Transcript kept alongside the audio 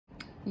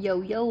Yo,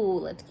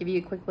 let's give you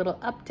a quick little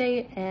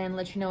update and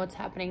let you know what's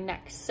happening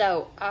next.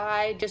 So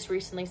I just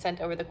recently sent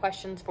over the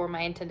questions for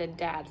my intended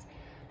dads.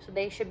 So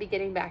they should be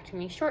getting back to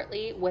me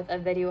shortly with a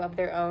video of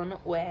their own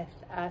with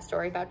a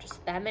story about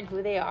just them and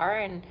who they are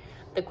and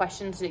the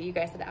questions that you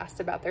guys had asked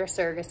about their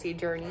surrogacy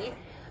journey.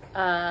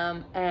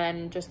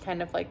 And just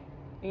kind of like,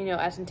 you know,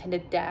 as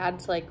intended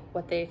dads, like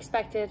what they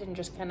expected and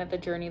just kind of the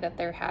journey that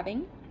they're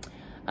having.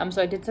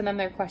 So I did send them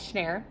their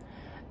questionnaire.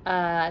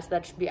 So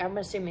that should be, I'm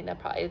assuming they'll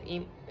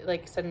probably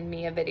like send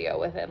me a video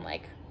within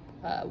like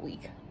a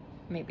week,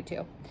 maybe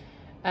two.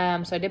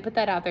 So I did put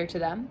that out there to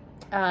them.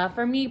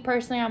 For me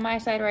personally, on my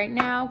side right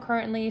now,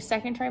 currently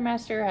second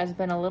trimester has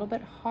been a little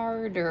bit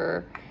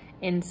harder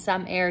in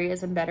some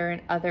areas and better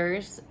in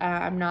others.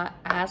 I'm not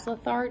as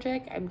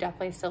lethargic. I'm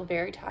definitely still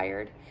very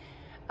tired.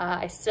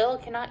 I still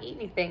cannot eat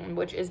anything,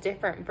 which is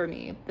different for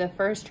me. The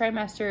first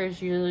trimester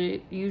is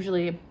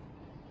usually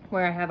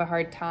where I have a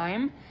hard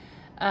time.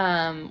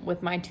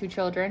 With my two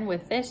children.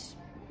 With this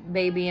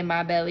baby in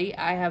my belly,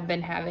 I have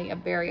been having a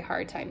very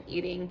hard time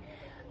eating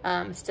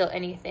still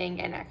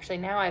anything, and actually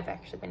now I've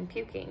actually been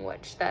puking,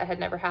 which that had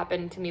never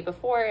happened to me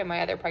before in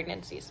my other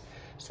pregnancies,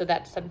 so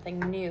that's something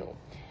new.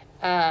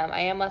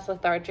 I am less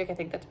lethargic. I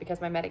think that's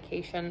because my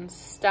medication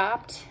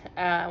stopped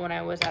when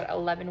I was at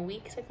 11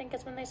 weeks, I think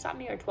is when they stopped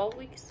me, or 12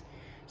 weeks.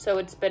 So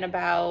it's been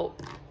about,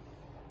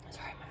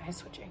 sorry, my eye's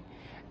switching.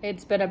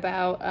 It's been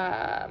about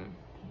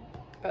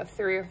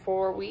 3 or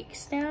 4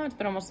 weeks now. It's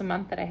been almost a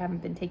month that I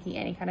haven't been taking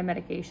any kind of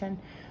medication.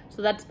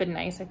 So that's been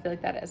nice. I feel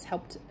like that has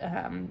helped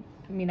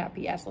me not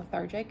be as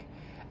lethargic.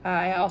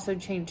 I also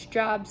changed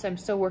jobs. I'm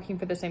still working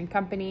for the same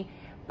company,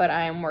 but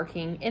I'm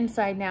working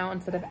inside now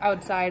instead of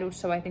outside.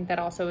 So I think that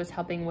also is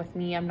helping with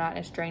me. I'm not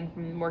as drained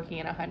from working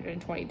in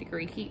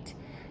 120-degree heat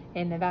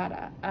in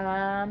Nevada.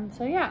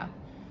 So yeah,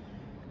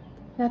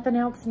 nothing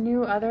else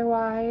new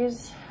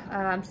otherwise.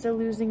 I'm still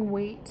losing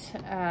weight.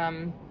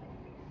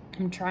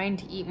 I'm trying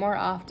to eat more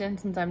often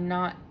since I'm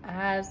not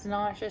as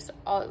nauseous.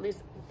 At least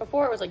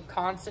before it was like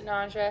constant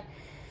nausea.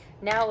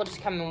 Now it'll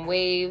just come in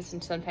waves,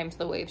 and sometimes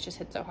the waves just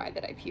hit so high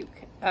that I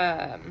puke.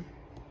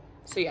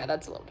 So yeah,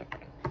 that's a little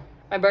different.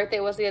 My birthday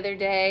was the other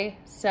day,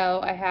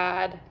 so I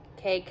had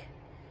cake,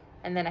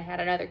 and then I had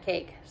another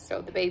cake.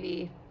 So the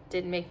baby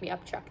didn't make me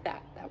upchuck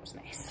that. That was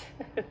nice.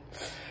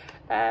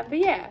 But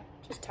yeah,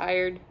 just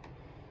tired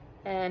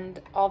and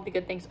all the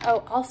good things.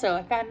 Oh, also,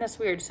 I found this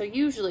weird. So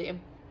usually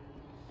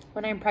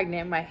when I'm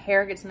pregnant, my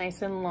hair gets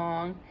nice and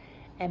long,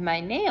 and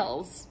my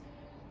nails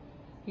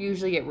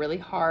usually get really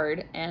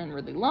hard and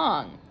really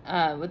long.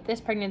 With this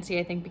pregnancy,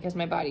 I think because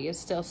my body is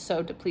still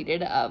so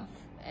depleted of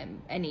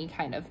any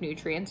kind of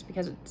nutrients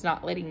because it's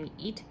not letting me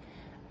eat,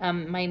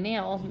 my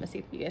nails, let me see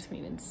if you guys can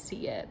even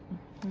see it.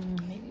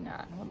 Maybe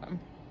not, hold on.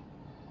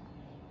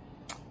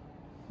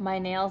 My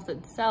nails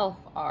itself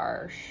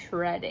are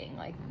shredding,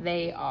 like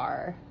they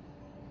are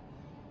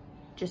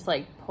just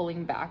like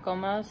pulling back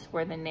almost,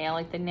 where the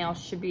nail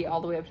should be all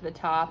the way up to the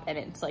top, and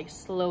it's like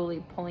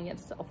slowly pulling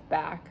itself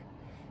back,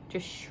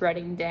 just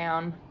shredding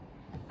down.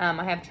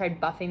 I have tried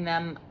buffing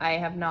them. I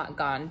have not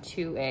gone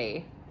to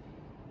a,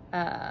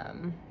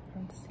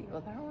 let's see,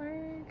 will that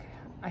work?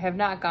 I have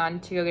not gone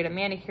to go get a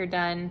manicure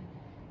done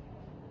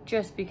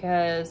just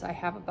because I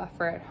have a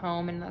buffer at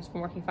home and that's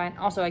been working fine.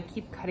 Also, I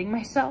keep cutting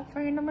myself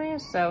randomly,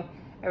 so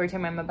every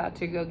time I'm about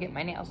to go get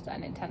my nails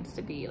done, it tends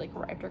to be like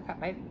right after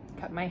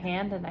cut my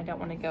hand, and I don't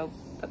want to go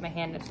put my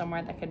hand in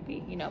somewhere that could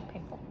be, you know,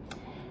 painful.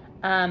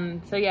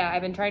 So yeah,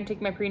 I've been trying to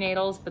take my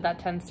prenatals, but that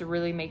tends to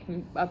really make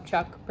me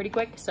upchuck pretty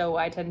quick, so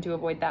I tend to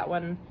avoid that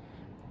one.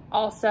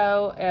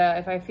 Also,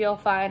 if I feel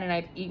fine and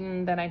I've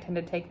eaten, then I tend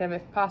to take them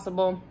if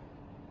possible.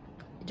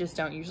 I just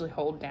don't usually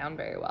hold down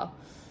very well.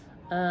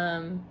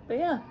 But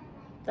yeah,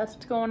 that's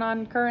what's going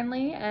on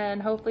currently,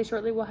 and hopefully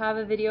shortly we'll have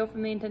a video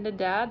from the intended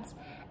dads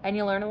and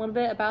you'll learn a little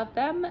bit about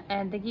them.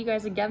 And thank you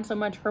guys again so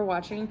much for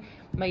watching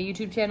my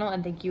YouTube channel,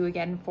 and thank you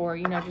again for,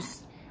 you know,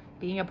 just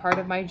being a part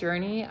of my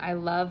journey. I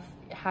love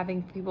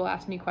having people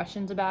ask me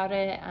questions about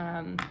it,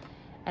 and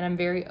I'm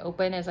very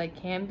open as I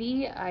can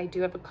be. I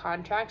do have a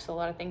contract, so a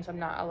lot of things I'm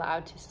not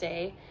allowed to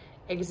say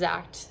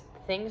exact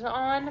things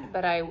on,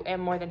 but I am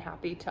more than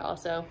happy to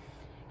also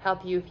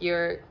help you if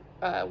you're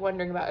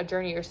wondering about a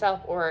journey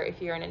yourself, or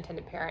if you're an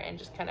intended parent and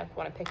just kind of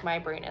want to pick my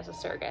brain as a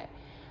surrogate.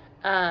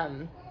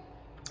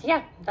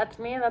 Yeah, that's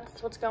me,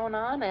 that's what's going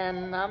on,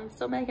 and I'm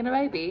still making a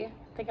baby.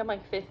 I think I'm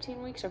like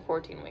 15 weeks or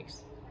 14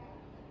 weeks.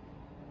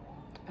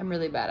 I'm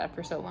really bad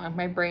after so long.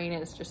 My brain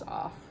is just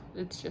off.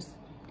 It's just,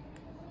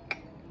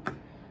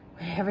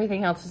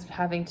 everything else is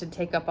having to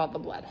take up all the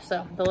blood.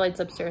 So the lights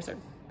upstairs are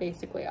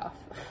basically off.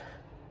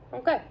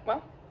 Okay,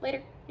 well,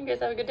 later. You guys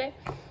have a good day.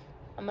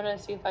 I'm gonna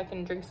see if I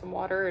can drink some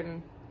water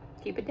and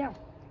keep it down.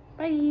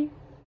 Bye.